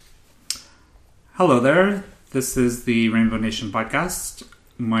Hello there. This is the Rainbow Nation podcast.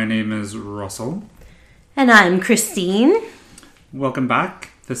 My name is Russell. And I'm Christine. Welcome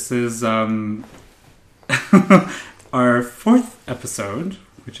back. This is our fourth episode,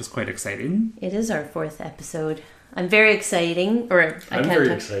 which is quite exciting. It is our fourth episode. I'm very exciting. I'm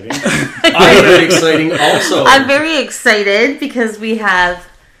very exciting also. I'm very excited because we have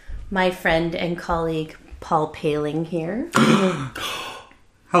my friend and colleague Paul Paling here.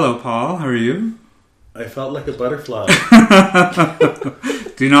 Hello, Paul. How are you? I felt like a butterfly.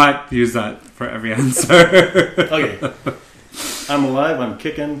 Do not use that for every answer. Okay. I'm alive. I'm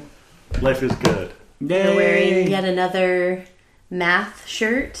kicking. Life is good. You're wearing yet another math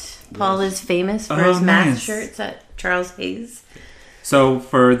shirt. Paul is famous for his math shirts at Charles Hayes. So,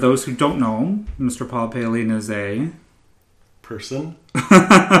 for those who don't know, Mr. Paul Paling is a... person?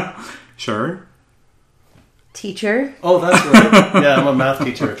 Sure. Teacher. Oh, that's right. Yeah, I'm a math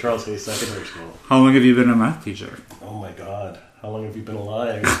teacher at Charles Hayes Secondary School. How long have you been a math teacher? Oh my God. How long have you been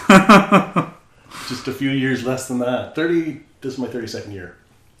alive? Just a few years less than that. This is my 32nd year.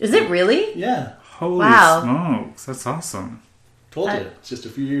 Is it really? Yeah. Holy smokes. That's awesome. Told you. It's just a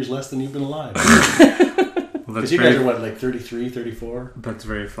few years less than you've been alive. Well, Because you guys are what, like 33, 34? That's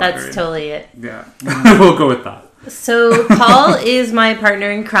very flattering. That's totally it. Yeah. We'll go with that. So Paul is my partner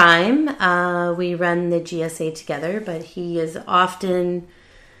in crime. We run the GSA together, but he is often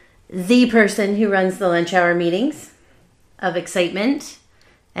the person who runs the lunch hour meetings of excitement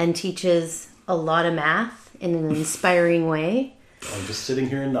and teaches a lot of math in an inspiring way. I'm just sitting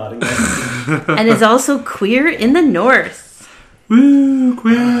here and nodding. And is also queer in the north. Woo,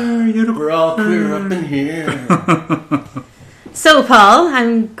 queer, you're We're all queer up in here. So, Paul,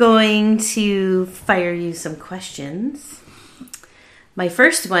 I'm going to fire you some questions. My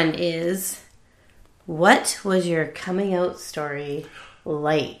first one is, what was your coming out story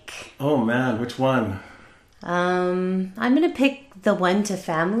like? Oh man, which one? I'm going to pick the one to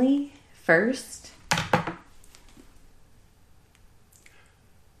family first.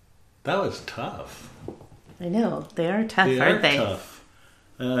 That was tough. I know, they are tough, aren't they? Tough.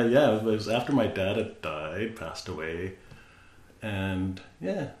 Yeah, it was after my dad had died, passed away. And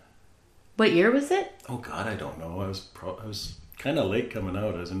yeah. What year was it? Oh God, I don't know. I was kind of late coming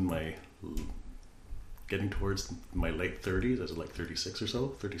out. I was in my getting towards my late 30s. I was like 36 or so,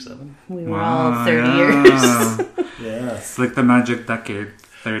 37. We were all 30 years. Yeah. It's like the magic decade,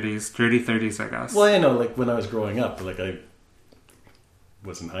 30s, I guess. Well, like when I was growing up, like I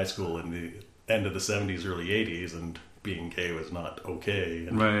was in high school in the end of the 70s, early 80s, and being gay was not okay.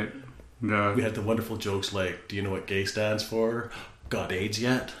 And right. Yeah. we had the wonderful jokes like, do you know what gay stands for? Got AIDS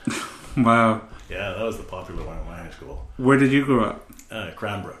yet? Wow. Yeah, that was the popular one at my high school. Where did you grow up?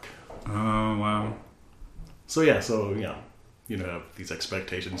 Cranbrook. Oh, wow. So you have these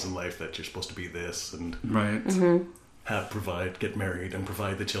expectations in life that you're supposed to be this and Right. Mm-hmm. get married and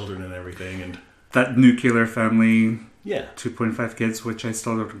provide the children and everything, and That nuclear family, yeah, 2.5 kids, which I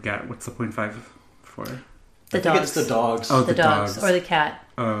still don't get. What's the 0.5 for? The I think dogs. it's the dogs. Oh, The dogs. Or the cat.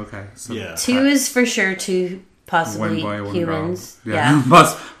 Oh, okay. So Yeah. 2 is for sure 2, possibly one boy, one humans. girl.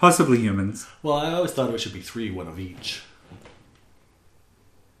 Yeah. Possibly humans. Well, I always thought it should be 3, one of each.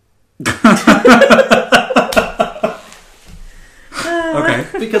 Okay.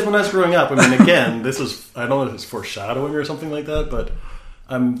 Because when I was growing up, I mean, again, I don't know if it's foreshadowing or something like that, but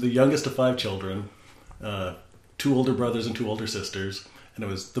I'm the youngest of 5 children, 2 older brothers and 2 older sisters, and it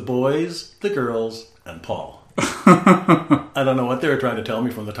was the boys, the girls, and Paul. I don't know what they were trying to tell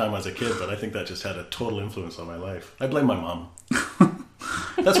me from the time I was a kid, but I think that just had a total influence on my life. I blame my mom.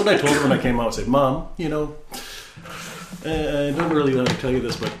 That's what I told her when I came out. I said, Mom, I don't really want to tell you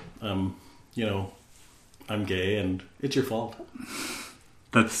this, but, I'm gay and it's your fault.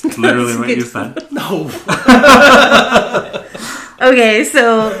 That's literally what you said. No. Okay,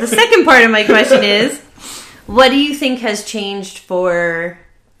 so the second part of my question is, what do you think has changed for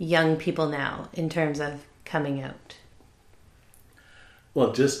young people now in terms of coming out?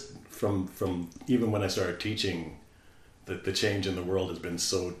 Well, just from even when I started teaching, the change in the world has been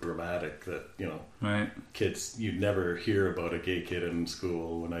so dramatic that, Right. kids, you'd never hear about a gay kid in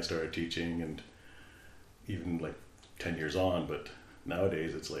school when I started teaching, and even like 10 years on, but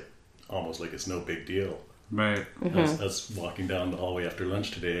nowadays it's like almost like it's no big deal. Right. Mm-hmm. I was walking down the hallway after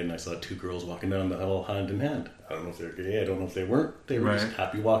lunch today, and I saw 2 girls walking down the hall hand in hand. I don't know if they're gay, I don't know if they weren't. They were just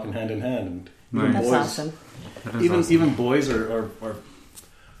happy walking hand in hand. And even Nice. That's boys, awesome. That is awesome. even boys are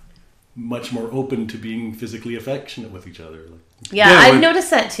much more open to being physically affectionate with each other. Yeah, Yeah, I've with- noticed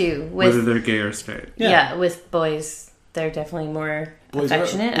that too. Whether they're gay or straight. Yeah, with boys, they're definitely more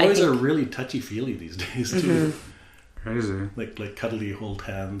affectionate. Boys I are think. really touchy-feely these days too. Crazy. Like cuddly hold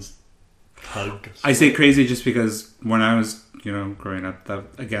hands. hug. I say crazy just because when I was, growing up, that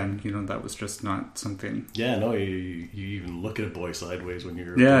again, that was just not something. Yeah, no, you even look at a boy sideways when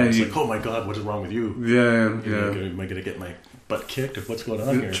you're Yeah, like, oh my god, what is wrong with you? Yeah. Am I going to get my butt kicked? Or what's going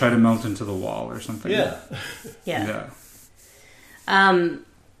on here? Try to melt into the wall or something. Yeah. Yeah.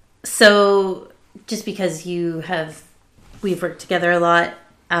 So just because we've worked together a lot,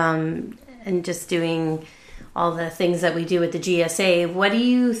 and just doing all the things that we do with the GSA, what do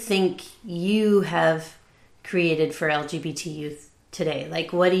you think you have created for LGBT youth today?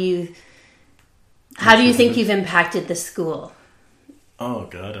 Like, how do you think you've impacted the school? Oh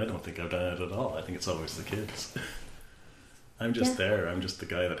God, I don't think I've done it at all. I think it's always the kids. I'm just there. I'm just the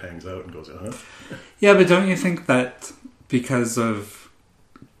guy that hangs out and goes, Yeah, but don't you think that because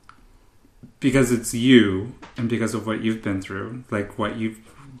it's you and because of what you've been through, like what you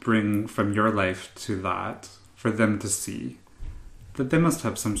bring from your life to that, for them to see, that they must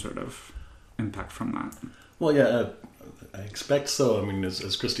have some sort of impact from that? Well, yeah, I expect so. I mean,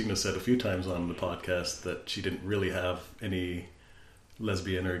 as Christina said a few times on the podcast, that she didn't really have any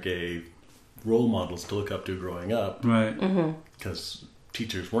lesbian or gay role models to look up to growing up. Right. Because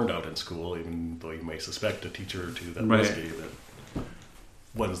teachers weren't out in school, even though you may suspect a teacher or two that Right. was gay, that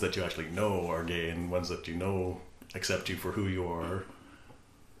ones that you actually know are gay and ones that you know accept you for who you are,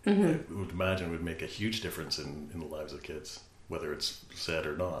 I would imagine would make a huge difference in the lives of kids, whether it's said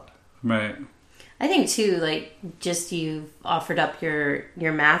or not. Right. I think too, like, just you've offered up your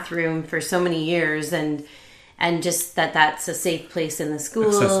math room for so many years, and just that's a safe place in the school.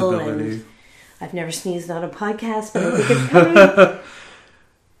 Accessibility. And I've never sneezed on a podcast, but I think it's coming.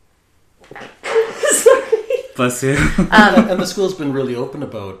 Bless you. And the school's been really open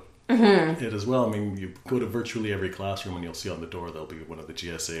about it as well. I mean, you go to virtually every classroom and you'll see on the door there'll be one of the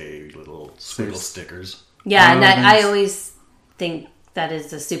GSA little squiggle stickers. Yeah, and I nice. always think that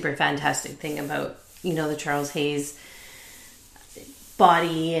is a super fantastic thing about, the Charles Hayes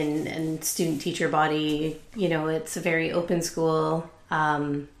body and student-teacher body. It's a very open school.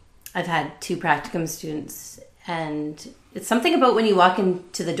 I've had 2 practicum students, and it's something about when you walk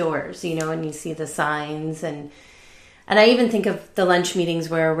into the doors, and you see the signs, and I even think of the lunch meetings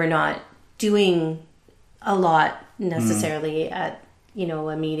where we're not doing a lot necessarily at,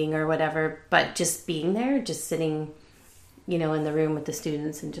 a meeting or whatever, but just being there, just sitting, in the room with the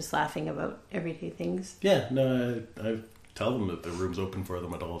students and just laughing about everyday things. Yeah, no, I tell them that the room's open for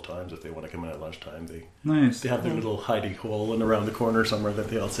them at all times. If they want to come in at lunchtime, they Nice. have their little hidey hole and around the corner somewhere that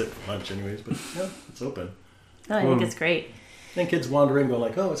they all sit for lunch anyways. But yeah, it's open. Oh, I think it's great. And kids wander in, go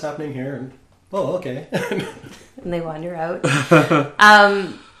like, "Oh, what's happening here?" And oh, okay. And they wander out.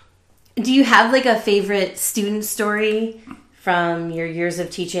 Do you have like a favorite student story from your years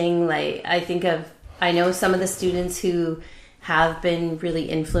of teaching? Like, I know some of the students who have been really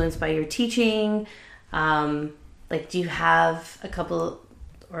influenced by your teaching. Like, do you have a couple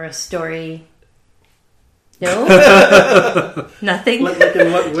or a story? No? Nothing? Like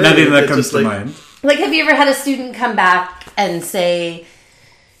in what way? Nothing that It's comes just to like, mind. Like, have you ever had a student come back and say,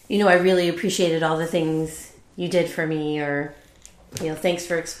 I really appreciated all the things you did for me, or, thanks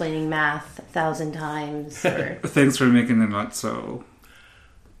for explaining math 1,000 times, or... Thanks for making it not so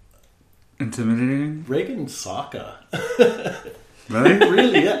intimidating. Reagan Saka. Really?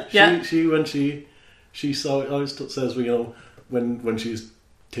 Really, yeah. Yeah. She when she saw, always says, when she's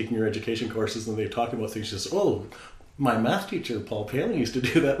taking her education courses and they're talking about things, she says, "Oh, my math teacher, Paul Palin, used to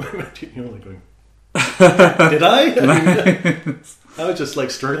do that." My math teacher, like going, "Did I?" I was just like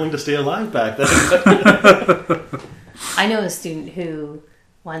struggling to stay alive back then. I know a student who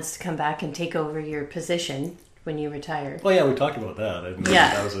wants to come back and take over your position when you retire. Oh yeah, we talked about that.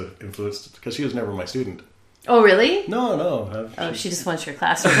 Yeah. That was an influence because she was never my student. Oh, really? No. Oh, she just wants your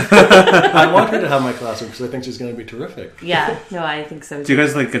classroom. I want her to have my classroom because I think she's going to be terrific. Yeah, no, I think so Do you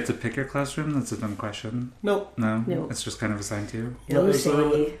too. guys get to pick your classroom? That's a dumb question. No. No? No. It's just kind of assigned to you? No, it's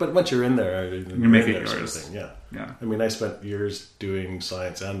but once you're in there, you make it yours. Yeah. Yeah. I mean, I spent years doing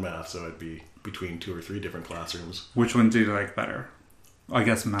science and math, so I'd be between 2 or 3 different classrooms. Which one do you like better? I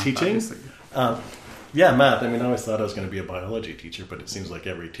guess math, Teaching? obviously. Yeah, math. I mean, I always thought I was going to be a biology teacher, but it seems like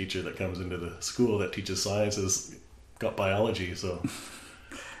every teacher that comes into the school that teaches science has got biology, so...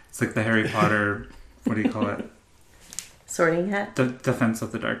 It's like the Harry Potter, what do you call it? Sorting hat? The Defense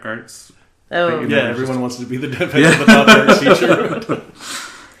of the Dark Arts. Oh. But Yeah, everyone wants to be the defense of the top teacher.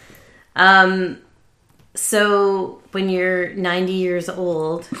 So when you're 90 years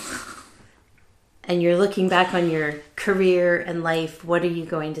old and you're looking back on your career and life, what are you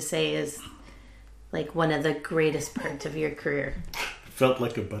going to say is like one of the greatest parts of your career? Felt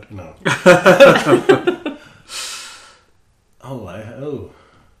like a butt. No.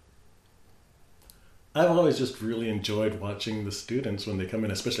 I've always just really enjoyed watching the students when they come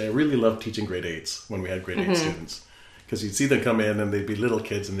in. Especially, I really love teaching grade 8s when we had grade 8 students. Because you'd see them come in and they'd be little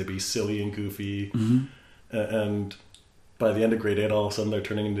kids and they'd be silly and goofy. And by the end of grade 8, all of a sudden they're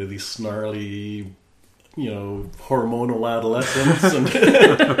turning into these snarly, hormonal adolescents. And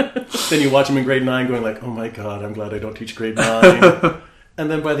then you watch them in grade 9 going like, oh my God, I'm glad I don't teach grade 9. And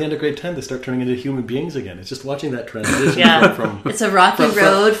then by the end of grade 10, they start turning into human beings again. It's just watching that transition. It's a rocky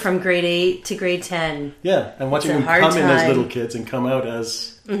road from grade 8 to grade 10. Yeah, and watching them come in as little kids and come out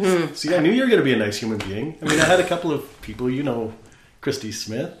as... See, I knew you were going to be a nice human being. I mean, I had a couple of people, Christy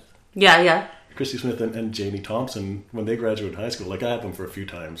Smith. Yeah. Christy Smith and Janie Thompson, when they graduated high school, like I had them for a few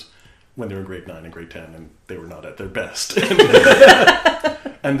times when they were in grade 9 and grade 10, and they were not at their best.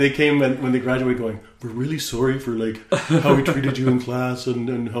 And they came when they graduated going, we're really sorry for how we treated you in class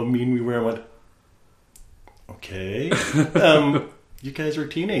and how mean we were. I went, okay. You guys were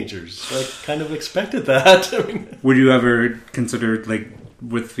teenagers. I kind of expected that. I mean, would you ever consider,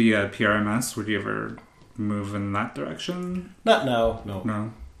 with the PRMS, would you ever move in that direction? Not now, no.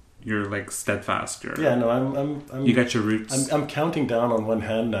 No? You're steadfast. I'm you got your roots. I'm counting down on one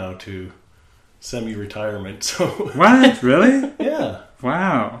hand now to semi-retirement. So what? Really? Yeah.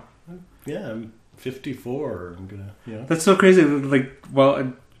 Wow. Yeah, I'm 54. I'm gonna, That's so crazy. Kind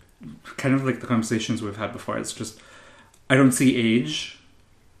of like the conversations we've had before. It's just I don't see age.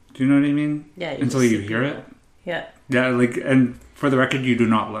 Do you know what I mean? Yeah. Until you hear it. Yeah. Yeah. And for the record, you do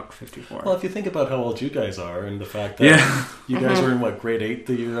not look 54. Well, if you think about how old you guys are, and the fact that you guys were in grade 8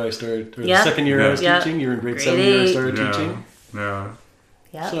 the year I started, or the second year I was teaching. You're in grade 7 the year I started teaching. Yeah.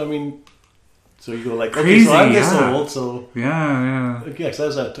 Yeah. So I mean. So you go crazy, okay, so I'm this old, so... Yeah. Yeah, because I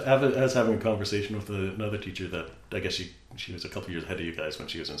was having a conversation with another teacher that, I guess she was a couple years ahead of you guys when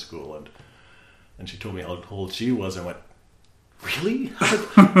she was in school, and she told me how old she was, and I went, really?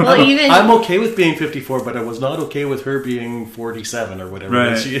 I'm okay with being 54, but I was not okay with her being 47 or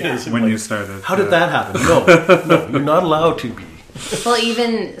whatever she is. When you started. How did that happen? No, you're not allowed to be. Well,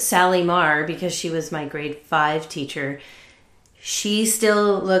 even Sally Marr, because she was my grade 5 teacher, she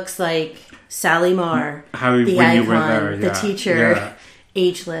still looks like... Sally Marr, the icon, the teacher,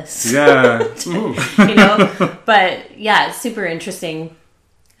 ageless. Yeah. But yeah, it's super interesting.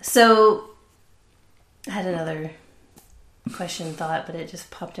 So, I had another thought, but it just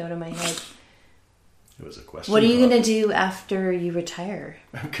popped out of my head. It was a question. What are you going to do after you retire?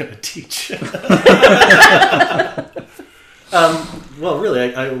 I'm going to teach. Well,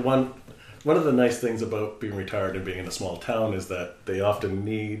 really, I want... One of the nice things about being retired and being in a small town is that they often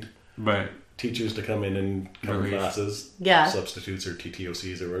need... teachers to come in and cover classes, substitutes or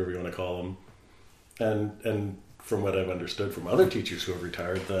TTOCs or whatever you want to call them, and from what I've understood from other teachers who have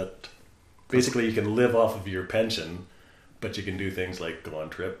retired, that basically you can live off of your pension, but you can do things like go on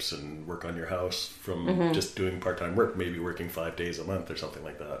trips and work on your house from just doing part-time work, maybe working 5 days a month or something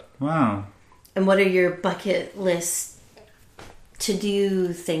like that. Wow. And what are your bucket list to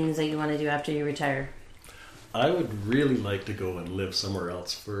do things that you want to do after you retire? I would really like to go and live somewhere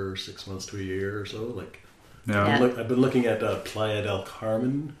else for 6 months to a year or so. I've been looking at Playa del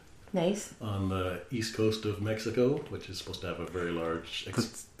Carmen. Nice. On the east coast of Mexico, which is supposed to have a very large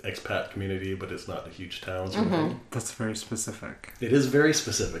expat community, but it's not a huge town. Sort of thing. That's very specific. It is very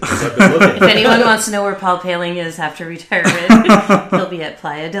specific. Because I've been looking. If anyone wants to know where Paul Paling is after retirement, he'll be at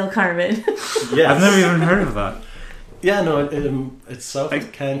Playa del Carmen. Yes. I've never even heard of that. Yeah, no, it's south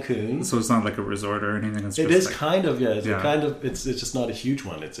of Cancun. So it's not like a resort or anything. It's it just is kind of, yeah. It's just not a huge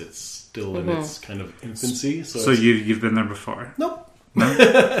one. It's still in its kind of infancy. So you've been there before? Nope. No?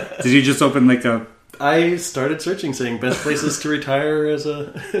 Did you just open I started searching, saying best places to retire as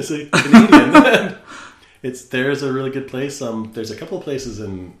a Canadian. There's a really good place. There's a couple of places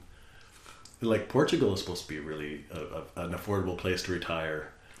in Portugal is supposed to be really an affordable place to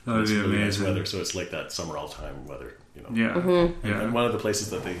retire. That would be really amazing. Nice weather, so it's like that summer all time weather. Yeah. And one of the places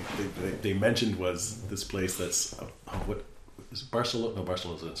that they mentioned was this place that's what is it, Barcelona? No,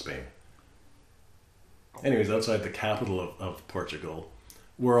 Barcelona's in Spain. Anyways, outside the capital of Portugal,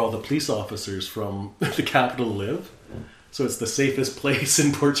 where all the police officers from the capital live. So it's the safest place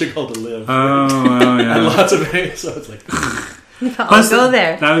in Portugal to live. Oh, wow, yeah. And lots of it. So it's like... I'll go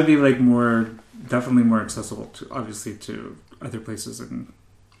there. That would be definitely more accessible to other places in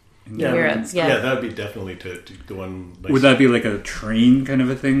Europe. Yeah, that would be definitely to go on. Would that be like a train kind of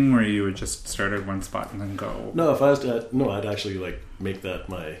a thing where you would just start at one spot and then go? No, if I was to, I'd actually make that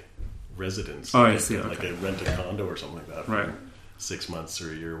my residence. Oh, I see. Like a rented condo or something like that. Right. 6 months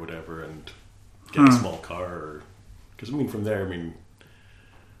or a year or whatever, and get a small car. Because from there,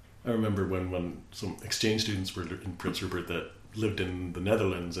 I remember when some exchange students were in Prince Rupert that lived in the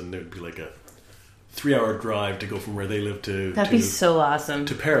Netherlands, and there would be like a 3-hour drive to go from where they live That'd be so awesome.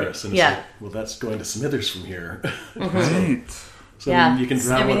 to Paris. And it's like, well, that's going to Smithers from here. Right. So you can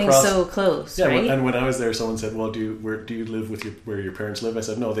travel everything's across. so close, Yeah, right? and when I was there, someone said, "Well, where do you live with where your parents live?" I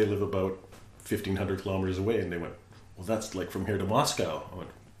said, "No, they live about 1,500 kilometers away." And they went, "Well, that's like from here to Moscow." I went,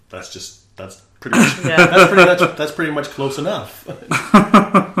 "That's pretty much that's pretty much close enough."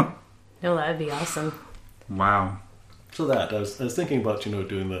 No, that'd be awesome. Wow. So I was thinking about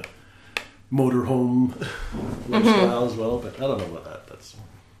doing the motorhome lifestyle as well, but I don't know about that. That's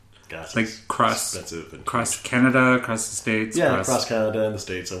gas Like is cross expensive and Canada, across the States. across Canada and the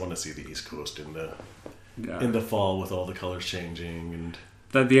States. I want to see the East Coast in Yeah. the fall with all the colors changing and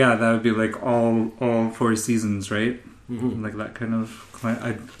that would be like all 4 seasons, right? Mm-hmm. Like that kind of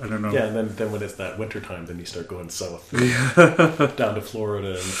climate. I don't know. yeah, and then when it's that winter time, then you start going south down to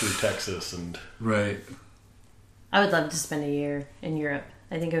Florida and through Texas and Right. I would love to spend a year in Europe.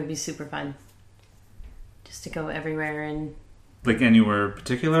 I think it would be super fun. Just to go everywhere, and Like anywhere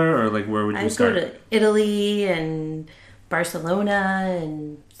particular, or like where would you I'd start? go to Italy and Barcelona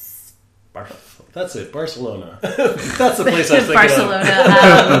and that's it, Barcelona. That's the place I was thinking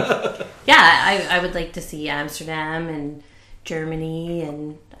Barcelona. Yeah, I would like to see Amsterdam and Germany,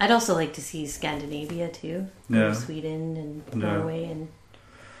 and I'd also like to see Scandinavia too. Go to Yeah. Sweden and Yeah. Norway and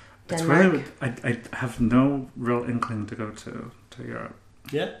It's Denmark. really. I have no real inkling to go to Europe.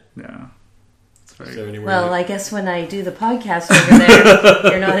 of. Yeah. Yeah. It's very. Is there anywhere Well, I guess when I do the podcast over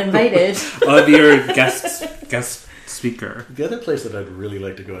there, you're not invited. I'll be your guest speaker. the other place that I'd really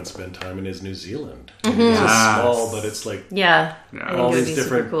like to go and spend time in is New Zealand. Mm-hmm. It's Yes. small, but it's like Yeah, Yeah. I think all it would these be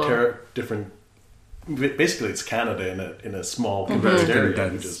super different cool. different. Basically, it's Canada in a small Mm-hmm. condensed area. Which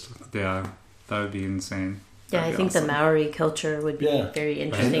Condensed. is, Yeah, that would be insane. Yeah, I That'd be think awesome. the Maori culture would be Yeah. very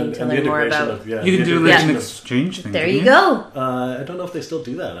interesting and to the learn more integration about. of yeah. You can the do like an integration of- exchange thing. There can you go. I don't know if they still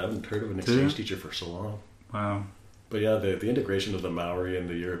do that. I haven't heard of an Do you? exchange teacher for so long. Wow. But yeah, the integration of the Maori and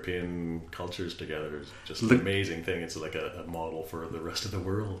the European cultures together is just an Look- amazing thing. It's like a model for the rest of the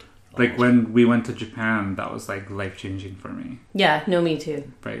world. Like almost. when we went to Japan, that was like life changing for me. Yeah, no, me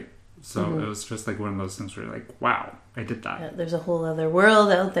too. Right. So it was just like one of those things where you're like, wow, I did that. Yeah, there's a whole other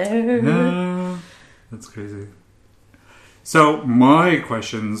world out there. No, that's crazy. So my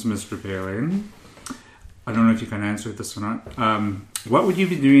questions, Mr. Bailey. I don't know if you can answer this or not. What would you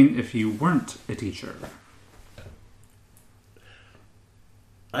be doing if you weren't a teacher?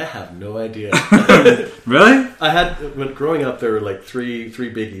 I have no idea. Really? I had when growing up, there were like three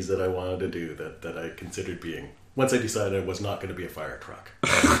biggies that I wanted to do that I considered being. Once I decided I was not going to be a fire truck.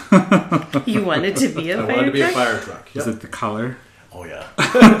 You wanted to be a I fire wanted to be a truck? fire truck. Is Yep. it the color? Oh yeah.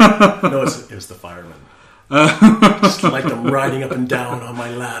 No, it was the fireman. Just like them riding up and down on my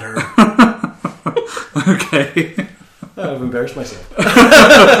ladder. Okay. I've embarrassed myself.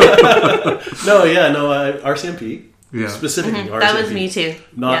 RCMP. Yeah. Specifically RCMP. That was me too.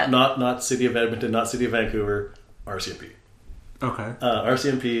 Not Yeah. not City of Edmonton, not City of Vancouver, RCMP. Okay.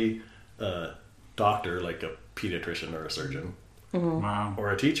 RCMP doctor, like a pediatrician or a surgeon, Wow.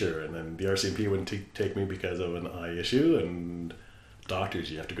 or a teacher, and then the RCMP wouldn't take me because of an eye issue, and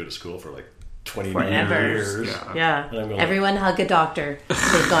doctors, you have to go to school for like 20 Forever. years. Yeah. Yeah. And I'm going Everyone hug a doctor.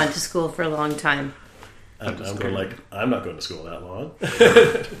 They've gone to school for a long time. And That's I'm going great. like, I'm not going to school that long.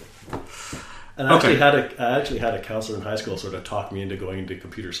 And Okay. I actually had a counselor in high school sort of talk me into going into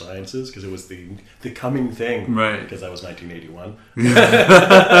computer sciences because it was the coming thing. Right. Because that was 1981.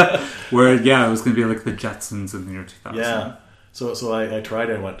 Where, yeah, it was going to be like the Jetsons in the year 2000. Yeah. So I tried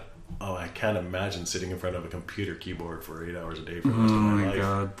it and went, oh, I can't imagine sitting in front of a computer keyboard for 8 hours a day for the Oh rest of my my life.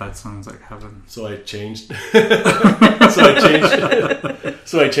 god, that sounds like heaven. So I changed. I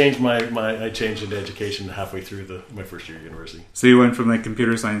changed into education halfway through my first year of university So you went from like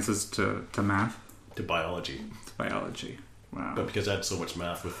computer sciences to math, to biology. to biology. Wow. But because I had so much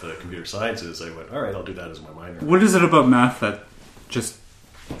math with the computer sciences, I went, all right, I'll do that as my minor. What is it about math that just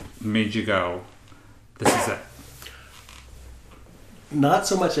made you go, this is it? Not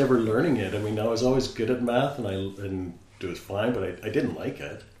so much ever learning it. I mean, I was always good at math, and it was fine, but I didn't like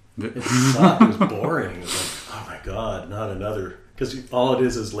it. It sucked. It was boring. It was like, oh my god, not another. Because all it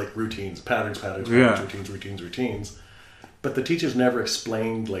is like routines, patterns, Yeah. routines. But the teachers never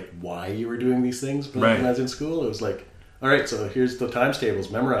explained like why you were doing these things. But Right. when I was in school, it was like, all right, so here's the times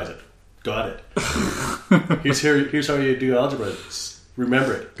tables, memorize it, got it. here's how you do algebra,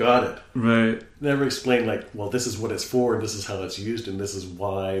 remember it, got it. Right. Never explained like, well, this is what it's for, and this is how it's used, and this is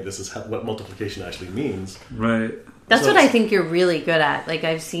why, what multiplication actually means. Right. That's So what I it's- think you're really good at. Like,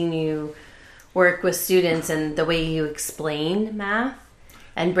 I've seen you work with students and the way you explain math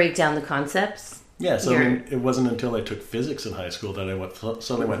and break down the concepts. Yeah, so I You're- mean, it wasn't until I took physics in high school that I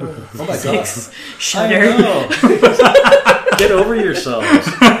suddenly went, oh my god. Physics. I Shudder. know. Get over yourselves.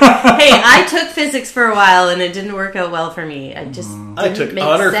 Hey, I took physics for a while and it didn't work out well for me. I just I didn't took make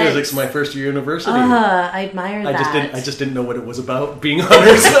honor sense. physics my first year of university. I admire that. I just didn't know what it was about being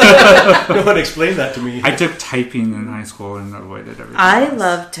honors. No one explained that to me. I took typing in high school and avoided everything. I else.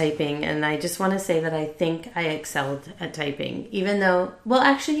 love typing, and I just want to say that I think I excelled at typing, even though, well,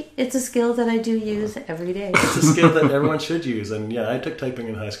 actually, it's a skill that I do use every day. It's a skill that everyone should use. And yeah, I took typing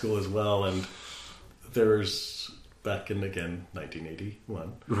in high school as well. And there's, back in, again,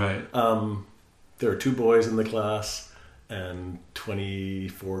 1981, Right. there were 2 boys in the class and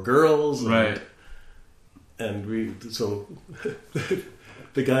 24 girls. And, Right. And so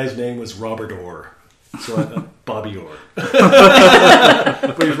the guy's name was Robert Orr. So Bobby Orr.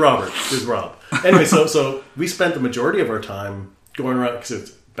 But he's Robert. He's Rob. Anyway, so we spent the majority of our time going around, because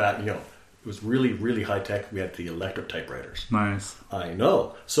it's back, it was really, really high tech. We had the electric typewriters. Nice. I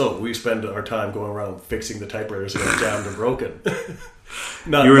know. So we spend our time going around fixing the typewriters that got jammed and broken.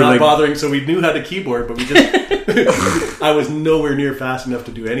 not You were like- bothering. So we knew how to keyboard, but we just. I was nowhere near fast enough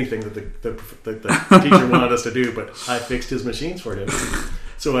to do anything that the teacher wanted us to do, but I fixed his machines for him.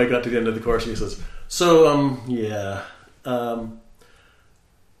 So I got to the end of the course and he says,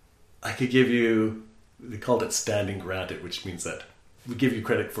 I could give you, they called it standing granted, which means that we give you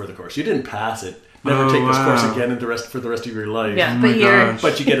credit for the course. You didn't pass it. Never take this course again for the rest of your life. Yeah, Oh but my you're gosh.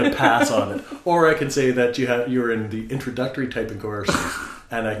 But you get a pass on it. Or I can say that you're in the introductory typing course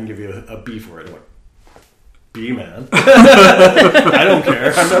and I can give you a B for it. I went, B, man. I don't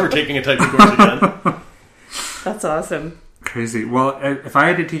care. I'm never taking a typing course again. that's awesome. Crazy. Well, if I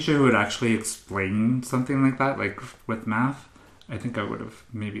had a teacher who would actually explain something like that, like with math, I think I would have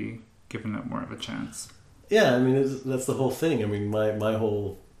maybe given it more of a chance. Yeah, I mean, that's the whole thing. I mean, my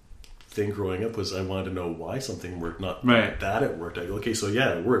whole thing growing up was I wanted to know why something worked, not Right. that it worked. I go, okay, so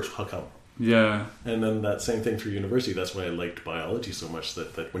yeah, it works. How come? Yeah. And then that same thing through university. That's why I liked biology so much.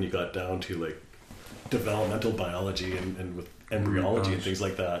 That when you got down to like developmental biology and with embryology and gosh. things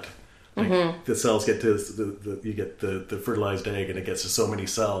like that, like the cells get to you get the fertilized egg and it gets to so many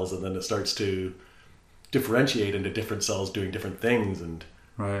cells, and then it starts to differentiate into different cells doing different things,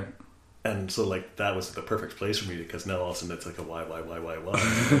 and so like that was the perfect place for me, because now all of a sudden it's like a why.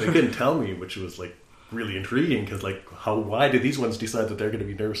 And they couldn't tell me, which was like really intriguing, because like why did these ones decide that they're going to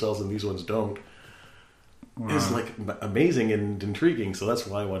be nerve cells and these ones don't? Wow. It's like amazing and intriguing. So that's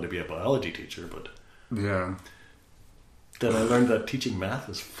why I wanted to be a biology teacher. But Yeah. then I learned that teaching math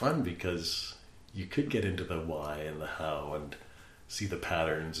was fun, because you could get into the why and the how and see the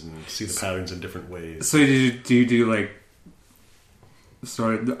patterns in different ways. So do you do like?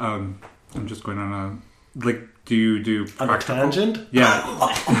 Sorry, I'm just going on a like. Do you do On a practical? tangent? Yeah,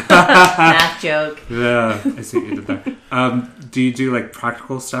 Math joke. yeah. I see what you did there. Do you do like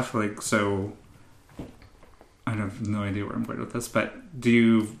practical stuff? Like, so I have no idea where I'm going with this, but do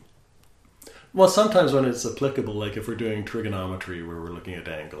you? Well, sometimes when it's applicable, like if we're doing trigonometry where we're looking at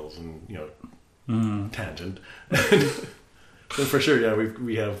angles and tangent. And for sure, yeah,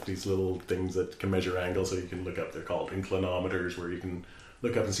 we have these little things that can measure angles, so you can look up. They're called inclinometers, where you can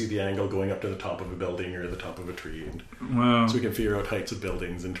look up and see the angle going up to the top of a building or the top of a tree, and Wow. so we can figure out heights of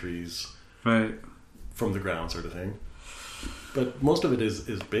buildings and trees Right. from the ground, sort of thing. But most of it is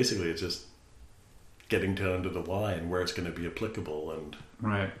basically it's just getting down to the why and where it's going to be applicable, and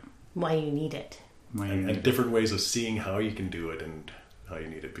Right. Why you need it. and different ways of seeing how you can do it and how you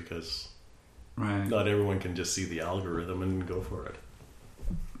need it, because Right. not everyone can just see the algorithm and go for it.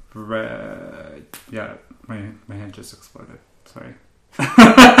 Right. Yeah. My hand just exploded. Sorry.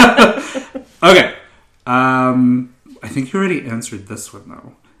 Okay. I think you already answered this one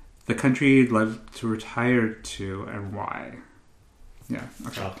though. The country you'd love to retire to and why? Yeah.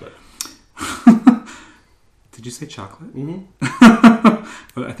 Okay. Chocolate. Did you say chocolate? Mm-hmm.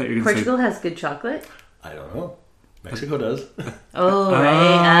 Oh, I thought you were going to say. Portugal has good chocolate. I don't know. Mexico does. Oh,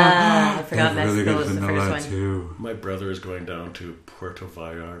 right. I forgot They have really Mexico good was the vanilla first one. too. My brother is going down to Puerto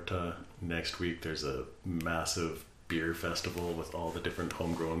Vallarta next week. There's a massive beer festival with all the different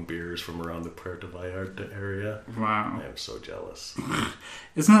homegrown beers from around the Puerto Vallarta area. Wow. I am so jealous.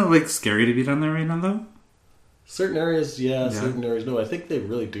 Isn't it like scary to be down there right now though? Certain areas, yeah. Yeah. Certain areas, no. I think they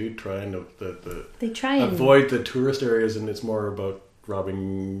really do try and They try and avoid the tourist areas, and it's more about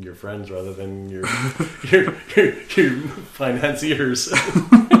robbing your friends rather than your your financiers.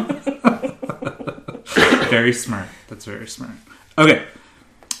 Very smart. That's very smart. Okay.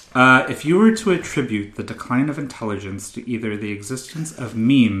 If you were to attribute the decline of intelligence to either the existence of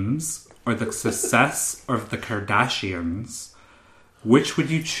memes or the success of the Kardashians, Which would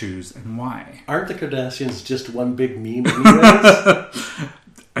you choose and why? Aren't the Kardashians just one big meme anyways?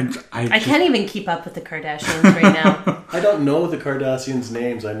 I can't even keep up with the Kardashians right now. I don't know the Kardashians'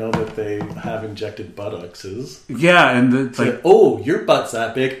 names. I know that they have injected buttocks. Yeah, and it's like, oh, your butt's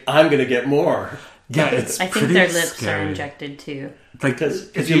that big. I'm going to get more. yeah, it's I think pretty their lips scary. are injected too. Like, Because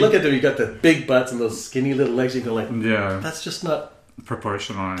if you look at them, you got the big butts and those skinny little legs. You go like, yeah, that's just not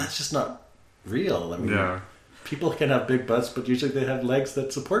proportional. real. I mean, Yeah. people can have big butts, but usually they have legs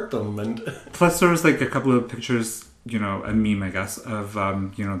that support them. And Plus, there was like a couple of pictures, you know, a meme, I guess, of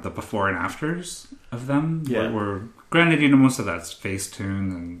you know, the before and afters of them. Yeah. Where granted, you know, most of that's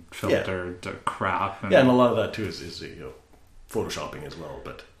Facetune and filtered crap. And, yeah, and a lot of that too is you know, photoshopping as well.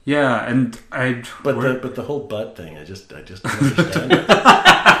 But yeah, and but the whole butt thing, I just don't understand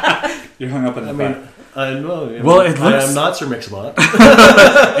it. you're hung up on the I butt. mean, I know. You know, Well, it looks- I am not Sir Mix-a-Lot.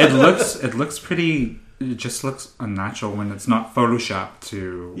 It looks pretty. It just looks unnatural when it's not photoshopped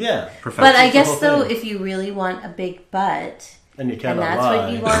to Yeah. perfection. But I the guess whole though, thing. if you really want a big butt, And you and cannot that's lie.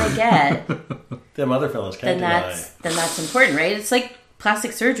 what you want to get, Them other fellas then can't that's important, right? It's like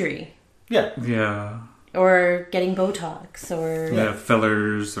plastic surgery deny. Yeah. yeah, or getting Botox or yeah,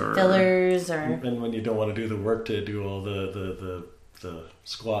 fillers or fillers or And when you don't want to do the work to do all the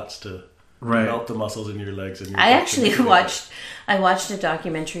squats to Right. melt the muscles in your legs. And your I butt actually and- watched a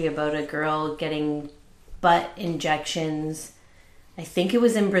documentary about a girl getting butt injections. I think it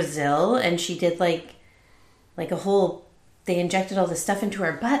was in Brazil, and she did like a whole. They injected all this stuff into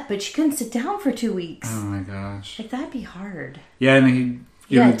her butt, but she couldn't sit down for 2 weeks. Oh my gosh. Like that'd be hard. Yeah, and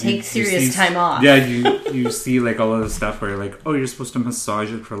Take serious time off. Yeah, you see like all of the stuff where you're like, oh, you're supposed to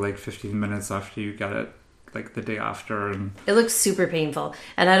massage it for like 15 minutes after you get it, like the day after, and It looks super painful,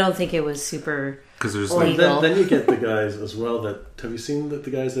 and I don't think it was super. because there's Well, like legal. Then you get the guys as well that have you seen the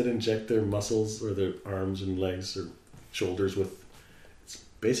guys that inject their muscles or their arms and legs or shoulders with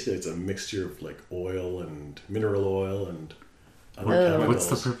it's a mixture of like oil and mineral oil and other chemicals. what's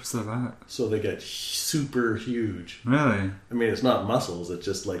the purpose of that? So they get super huge. Really I mean, it's not muscles. It's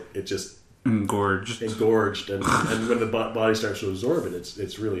just engorged. engorged, and when the body starts to absorb it,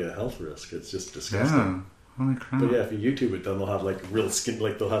 it's really a health risk. It's just disgusting. Yeah, holy crap. But yeah, if you YouTube it, then they'll have like real skin,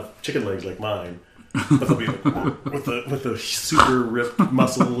 like they'll have chicken legs like mine, but they'll be like, with the super ripped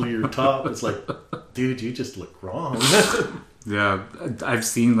muscle your top. It's like, dude, you just look wrong. Yeah, I've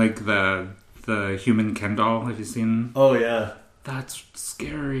seen like the human Ken doll. Have you seen? Oh yeah, That's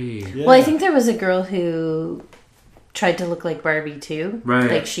scary. yeah. Well, I think there was a girl who tried to look like Barbie too. Right.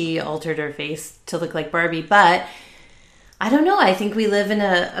 Like she altered her face to look like Barbie, but I don't know. I think we live in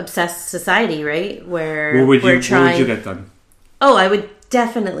a obsessed society, right? Where What would we're you trying. get done? Oh, I would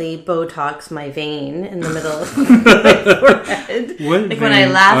definitely Botox my vein in the middle of my forehead. What Like when I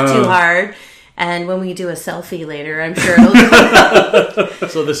vein? laugh too Oh. hard. And when we do a selfie later, I'm sure it'll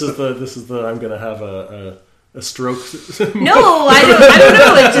So this is the I'm gonna have a stroke. No, I don't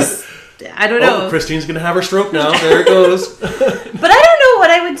know. It just I don't know. Oh, Christine's gonna have her stroke now. There it goes. But I don't know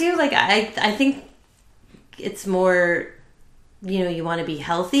what I would do. Like I think it's more, you want to be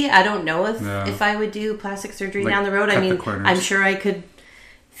healthy. I don't know if I would do plastic surgery Like, down the road. cut I the mean, corners. I'm sure I could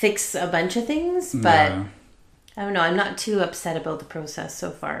fix a bunch of things, but Yeah. I don't know. I'm not too upset about the process so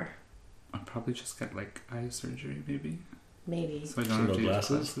far. I'll probably just get like eye surgery, maybe. Maybe So I don't So have no to use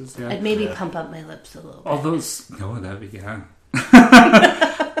glasses? glasses. Yeah. I'd maybe Yeah. pump up my lips a little bit. Although, that'd be, yeah.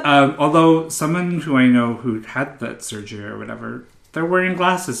 Although someone who I know who had that surgery or whatever, they're wearing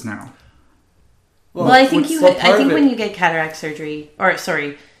glasses now. Well, I think part of when it- you get cataract surgery, or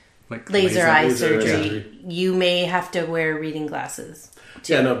sorry, Like laser eye laser surgery, surgery. you may have to wear reading glasses.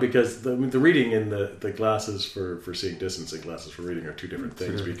 Yeah, no, because the reading and the glasses for seeing distance and glasses for reading are two different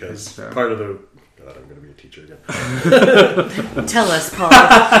things. different Because things, yeah. part of the God, I'm going to be a teacher again. Tell us, Paul.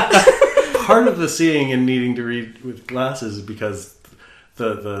 Part of the seeing and needing to read with glasses is because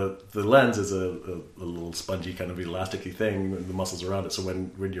the lens is a little spongy kind of elasticy thing, and the muscles around it. So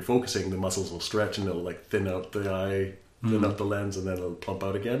when you're focusing, the muscles will stretch and it'll like thin out the eye, thin out the lens, and then it'll plump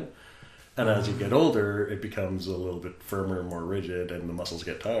out again. And as you get older, it becomes a little bit firmer, more rigid, and the muscles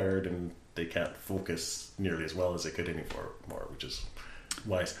get tired, and they can't focus nearly as well as they could anymore. Which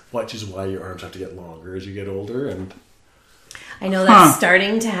is why your arms have to get longer as you get older. And I know that's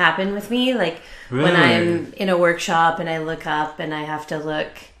starting to happen with me. Like when Really? I'm in a workshop and I look up and I have to look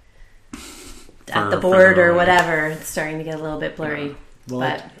at the Further board or away. whatever, it's starting to get a little bit blurry. well,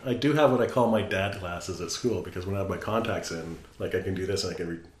 But I do have what I call my dad glasses at school, because when I have my contacts in, like I can do this and I can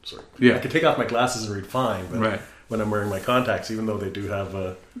read. Sorry, Yeah. I can take off my glasses and read fine. But Right. when I'm wearing my contacts, even though they do have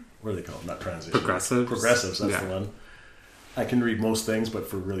what do they call them? Not transition. Progressives. That's Yeah. the one. I can read most things, but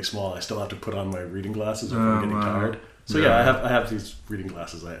for really small, I still have to put on my reading glasses if Oh, I'm getting wow. tired. So yeah, I have these reading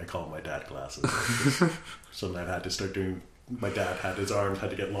glasses. I call them my dad glasses. So I've had to start doing. My dad had his arms had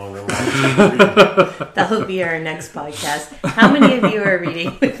to get longer and longer. That'll be our next podcast. How many of you are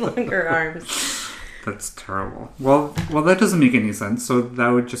reading with longer arms? That's terrible. Well, that doesn't make any sense. So that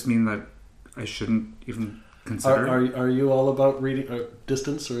would just mean that I shouldn't even consider. Are you all about reading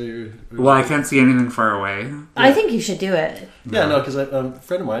distance, or are you? Well, I can't see anything far away. I think you should do it. Yeah, no, because a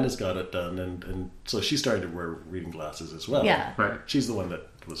friend of mine has got it done, and so she started to wear reading glasses as well. Yeah. Right. She's the one that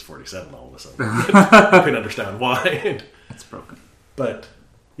was 47 all of a sudden. I couldn't understand why. It's broken. But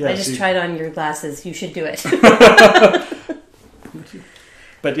yeah, I just tried on your glasses. You should do it.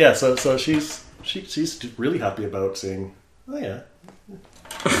 But yeah, so she's really happy about saying, "Oh yeah,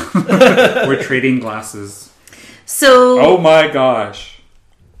 We're trading glasses. So, Oh my gosh.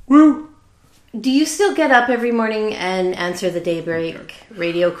 Woo! do you still get up every morning and answer the Daybreak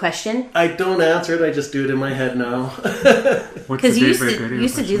radio question? I don't answer it. I just do it in my head now." What's Because the you Daybreak radio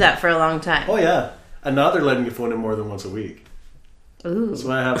used to do question? that for a long time. Oh yeah, and now they're letting you phone in more than once a week. Ooh.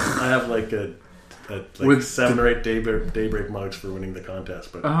 So I have like With 7 or 8 daybreak mugs for winning the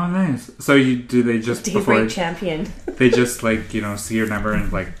contest. But Oh, nice. So they just before Daybreak champion. they just see your number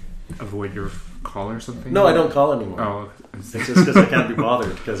and avoid your call or something? no, I don't call anymore. Oh, It's just because I can't be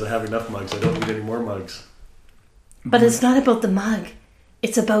bothered because I have enough mugs. I don't need any more mugs. But it's not about the mug.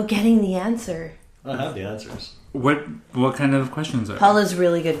 It's about getting the answer. I have the answers. what kind of questions are? Paula's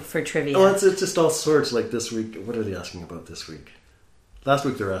really good for trivia. Oh, it's just all sorts. Like this week, what are they asking about this week? Last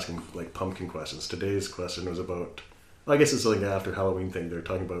week they were asking like pumpkin questions. Today's question was about. Well, I guess it's like an after Halloween thing. They're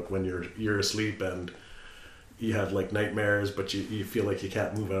talking about when you're asleep and you have like nightmares, but you feel like you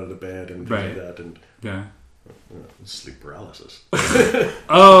can't move out of the bed and things like that, and Yeah. sleep paralysis.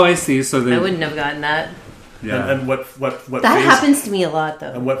 Oh, I see. So they I wouldn't have gotten that. yeah. And what That phase, happens to me a lot,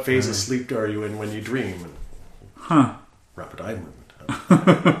 though. And what phase of sleep are you in when you dream? Huh. Rapid eye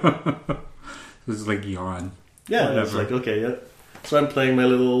movement. This is like yawn. Yeah, it's Whatever. like okay, yeah. So I'm playing my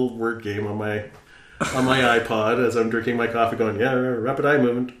little word game on my iPod as I'm drinking my coffee, going, yeah, rapid eye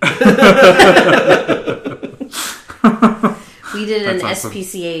movement. We did an That's awesome.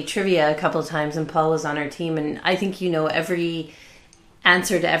 SPCA trivia a couple of times, and Paul was on our team, and I think you know every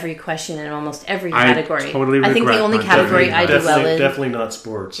answer to every question in almost every I category. totally I think the regret only not category doing I do that. well in. Definitely not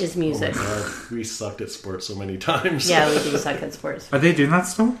sports. is music. Oh my God. We sucked at sports so many times. Yeah, we do suck at sports. Are they doing that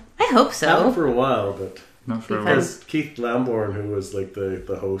still? I hope Happened so. for a while, but Not for a while. Because- Keith Lamborn, who was like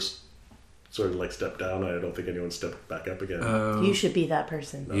the host, sort of like stepped down. I don't think anyone stepped back up again. You should be that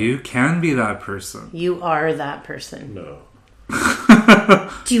person. You can be that person. You are that person. No.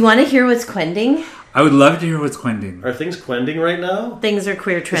 Do you want to hear what's quending? I would love to hear what's quending. Are things quending right now? Things are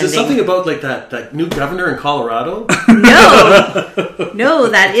queer Is trending. it something about like that new governor in Colorado? No,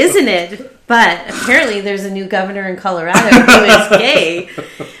 that isn't it. But apparently there's a new governor in Colorado who is gay.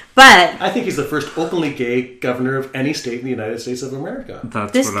 But I think he's the first openly gay governor of any state in the United States of America.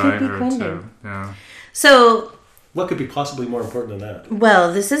 That's This what could I be heard quending. too. Yeah. so, What could be possibly more important than that?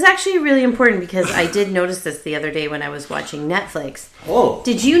 well, this is actually really important because I did notice this the other day when I was watching Netflix. Oh,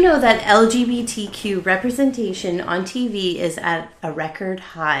 Did you know that LGBTQ representation on TV is at a record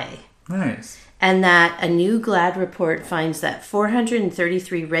high? Nice. And that a new GLAAD report finds that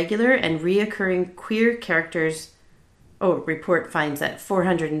 433 regular and reoccurring queer characters. Report finds that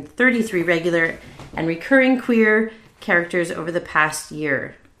 433 regular and recurring queer characters over the past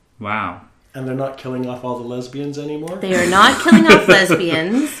year. Wow. and they're not killing off all the lesbians anymore? They are not killing off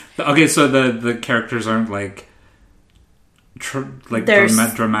lesbians. Okay, so the characters aren't like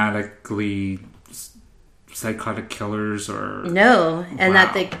There's- dramatically psychotic killers or No, and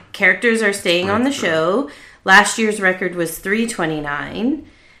that Wow. the characters are staying on the Breakthrough. show. Last year's record was 329.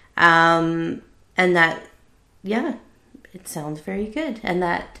 And that, yeah, it sounds very good. And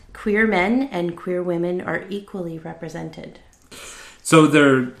that queer men and queer women are equally represented. So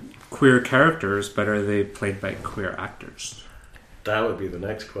they're queer characters, but are they played by queer actors? That would be the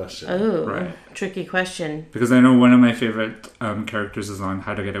next question. Oh, Right. tricky question. Because I know one of my favorite characters is on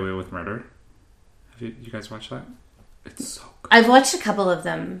How to Get Away with Murder. Have you guys watched that? It's so good. I've watched a couple of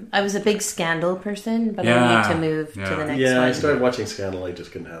them. I was a big Scandal person, but I Yeah, need to move to yeah. the next Yeah, I one. started watching Scandal. I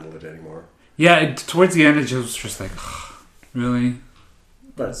just couldn't handle it anymore. Yeah, towards the end it was just like, really?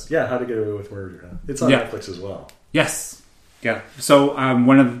 But yeah, How to Get Away with Murder. It's on Yeah. Netflix as well. Yes. Yeah. So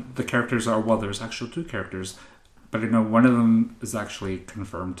one of the characters are, well, there's actually two characters, but I know one of them is actually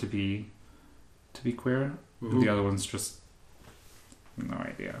confirmed to be queer. Mhm. The other one's just no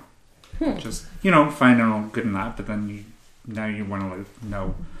idea. Just, fine and all good in that, but then now you want to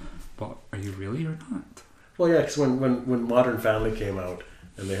know, well, are you really or not? Well, yeah, because when Modern Family came out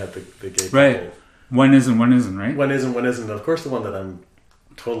and they had the gay couple, Right. One is and one isn't, right? One is and one isn't. Of course, the one that I'm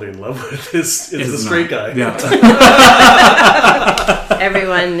totally in love with is the straight guy. Yeah.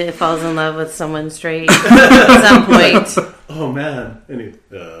 Everyone falls in love with someone straight at some point. Oh man! Any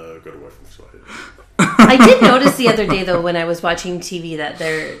got away from this. I did notice the other day, though, when I was watching TV, that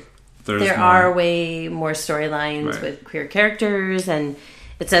there There's are more. way more storylines Right. with queer characters, and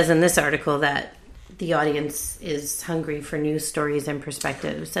it says in this article that the audience is hungry for new stories and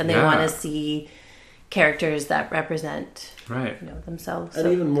perspectives, and they Yeah. want to see characters that represent, Right. themselves. And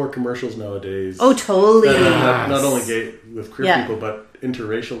So- even more commercials nowadays. Oh, totally. that have not only gay with queer Yeah. people, but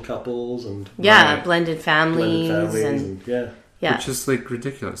interracial couples and Yeah, Right. blended families, blended families, and and yeah. yeah. Which is like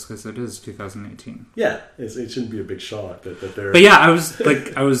ridiculous because it is 2018. Yeah, it shouldn't be a big shock that they're. But yeah, I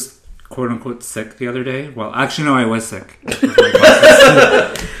was quote unquote sick the other day. Well, actually, no, I was sick.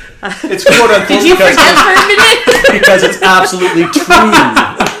 It's quote unquote Did you forget for a minute? because it's absolutely true.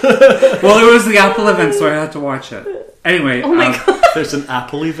 Well, it was the Apple event, so I had to watch it. Anyway, Oh my god! There's an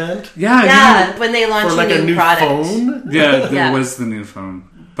Apple event yeah, Yeah, when they launch for like a new product. phone. yeah, there Yeah. was the new phone,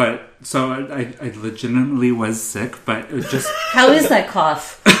 but so I legitimately was sick, but it just How is that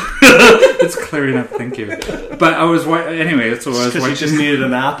cough? it's clearing up. Thank you. But I was anyway. So I was Because you just watching. needed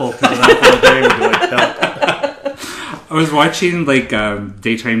an apple, because an apple a day would be like help. I was watching like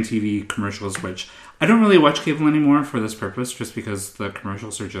daytime TV commercials, which I don't really watch cable anymore for this purpose, just because the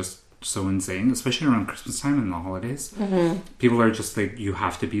commercials are just so insane, especially around Christmas time and the holidays. Mm-hmm. People are just like, you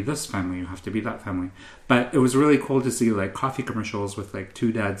have to be this family, you have to be that family. But it was really cool to see like coffee commercials with like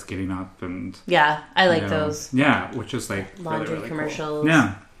two dads getting up and Yeah, I like you know, those Yeah, which is like laundry really, really commercials. Cool.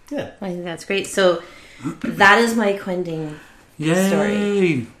 Yeah, Yeah. I think that's great. So that is my Quending yay!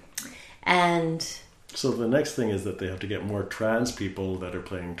 Story. And So the next thing is that they have to get more trans people that are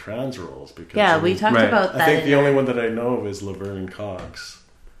playing trans roles. Because yeah, I we mean, talked Right. about that. I think in the only our- one that I know of is Laverne Cox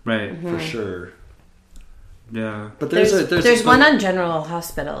Right, Mm-hmm. for sure. yeah. But There's one on General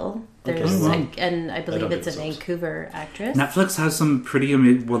Hospital. There's Okay. Oh, wow. like, and I believe don't it's a think so. Vancouver actress. Netflix has some pretty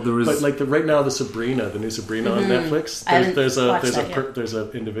amazing. Well, there was But like right now, the Sabrina, the new Sabrina on Netflix. I haven't There's watched that yet. there's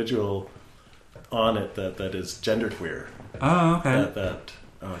an individual on it that is genderqueer. oh okay. That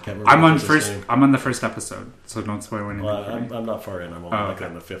I can't remember. I'm on his first. name. I'm on the first episode, so don't spoil anything. Well, for me. I'm not far in. I'm only Oh, like okay.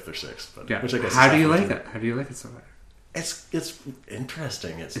 on the fifth or sixth. But Yeah. which I guess. How is do you halfway like through. it? How do you like it so far? It's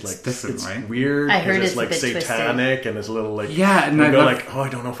interesting. It's like different, it's right? weird. I heard 'cause it's a like bit satanic and it's a little like Yeah, and you I go love, like, oh, I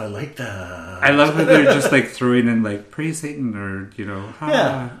don't know if I like that. I love how they're just like throwing in like praise Satan or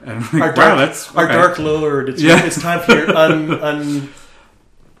Yeah. and I'm like, our wow, dark, that's our okay. dark lord. It's time for your un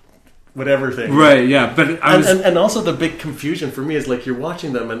whatever thing. Right, yeah, but I was And also the big confusion for me is like you're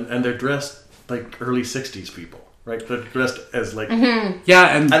watching them and they're dressed like early 60s people, right? They're dressed as like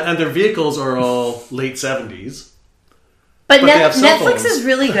yeah, and and their vehicles are all late 70s. But But they have cell Netflix phones. is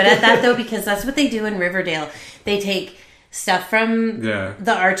really good at that, though, because that's what they do in Riverdale. They take stuff from Yeah.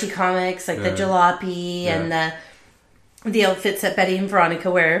 the Archie comics, like the Yeah. jalopy and the outfits that Betty and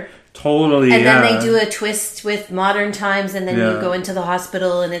Veronica wear. totally, And yeah, then they do a twist with modern times, and then Yeah. you go into the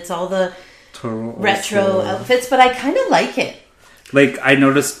hospital, and it's all the total old retro school. outfits. But I kind of like it. Like I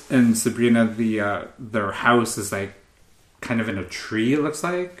noticed in Sabrina, their house is like kind of in a tree. It looks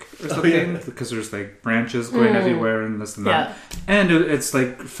like or something yeah. because there's like branches going everywhere and this and that. And it's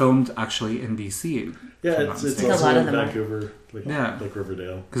like filmed actually in BC. Yeah, it's Like a also lot of in them are. Vancouver, Yeah. like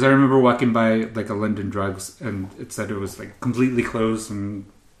Riverdale. Because I remember walking by like a London Drugs and it said it was like completely closed and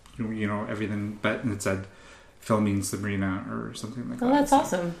everything, but it said filming Sabrina or something like that. Oh, that's So,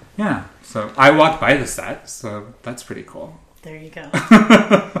 awesome. Yeah, so I walked by the set, so that's pretty cool. There you go.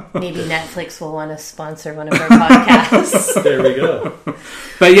 Maybe Netflix will want to sponsor one of our podcasts. There we go.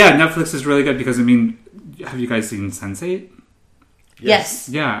 But yeah, Netflix is really good because I mean, have you guys seen Sense8? Yes.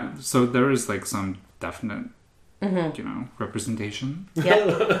 Yeah, so there is like some definite, representation.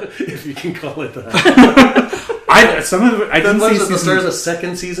 Yep. If you can call it that. I didn't Then see was it the start of season. the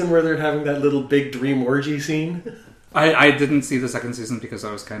second season where they're having that little big dream orgy scene? I didn't see the second season because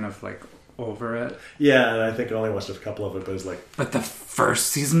I was kind of like over it. Yeah, and I think I only watched a couple of it, but it was like, But the first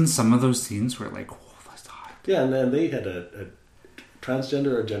season, some of those scenes were like, oh, that's hot. yeah, and then they had a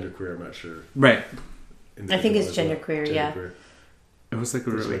transgender or genderqueer, I'm not sure. Right. I think it's individual as genderqueer, yeah. Genderqueer. It was like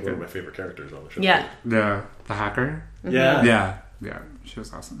a It's really like one of good. my favorite characters on the show. Yeah. The hacker. Yeah. Yeah, she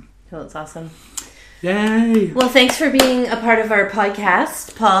was awesome. Well, it's awesome. Yay! Well, thanks for being a part of our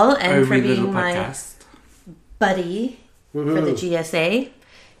podcast, Paul, and Our for wee little being my podcast. buddy for Woohoo. the GSA.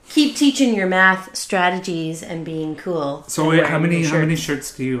 Keep teaching your math strategies and being cool. So and wait, wearing how many your shirts.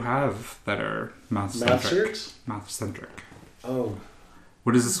 shirts do you have that are math Math centric? shirts? Math centric. Oh,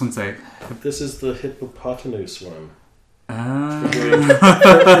 What does this one say? this is the hippopotamus one.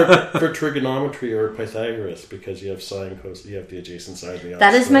 For trigonometry or Pythagoras, because you have sine, cos, you have the adjacent side and the opposite.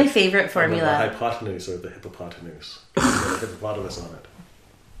 That is my favorite formula. The hypotenuse or the hippopotenuse. The hippopotamus on it.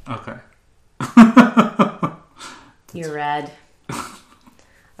 Okay. You're rad.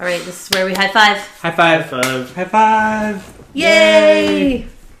 All right, this is where we high five. High five. High five. High five. Yay!